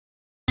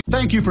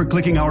Thank you for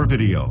clicking our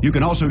video. You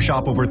can also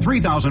shop over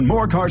 3,000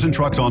 more cars and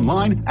trucks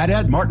online at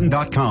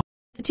edmartin.com.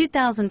 The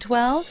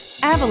 2012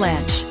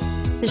 Avalanche.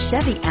 The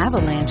Chevy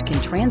Avalanche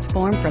can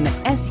transform from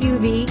an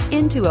SUV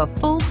into a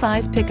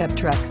full-size pickup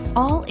truck,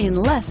 all in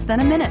less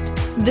than a minute.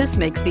 This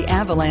makes the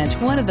Avalanche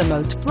one of the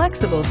most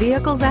flexible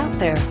vehicles out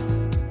there.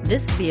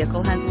 This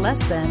vehicle has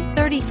less than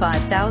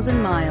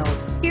 35,000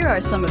 miles. Here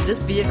are some of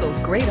this vehicle's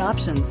great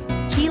options: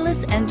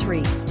 keyless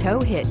entry, tow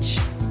hitch,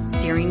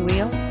 steering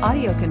wheel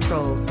audio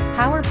controls,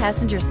 power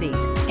passenger seat,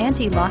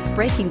 anti-lock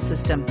braking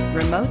system,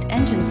 remote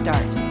engine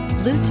start,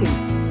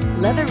 Bluetooth,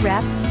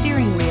 leather-wrapped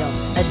steering wheel,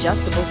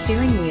 adjustable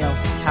steering wheel,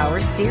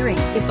 power steering.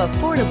 If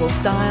affordable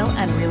style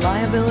and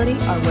reliability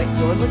are what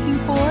you're looking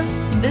for,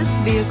 this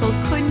vehicle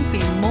couldn't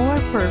be more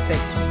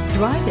perfect.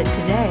 Drive it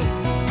today.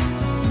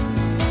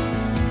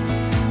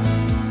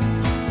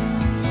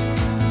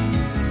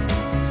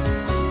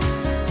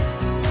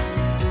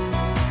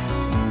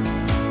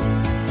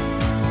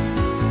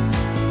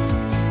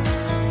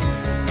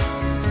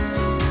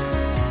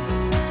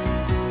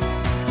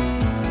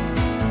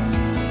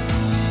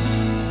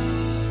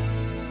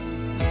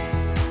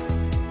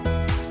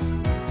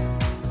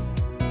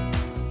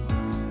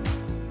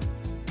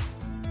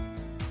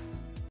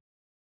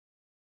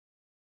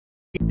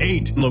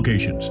 Eight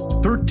locations,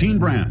 13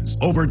 brands,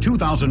 over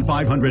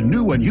 2,500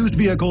 new and used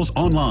vehicles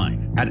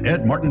online at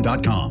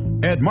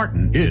edmartin.com. Ed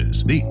Martin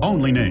is the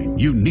only name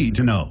you need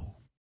to know.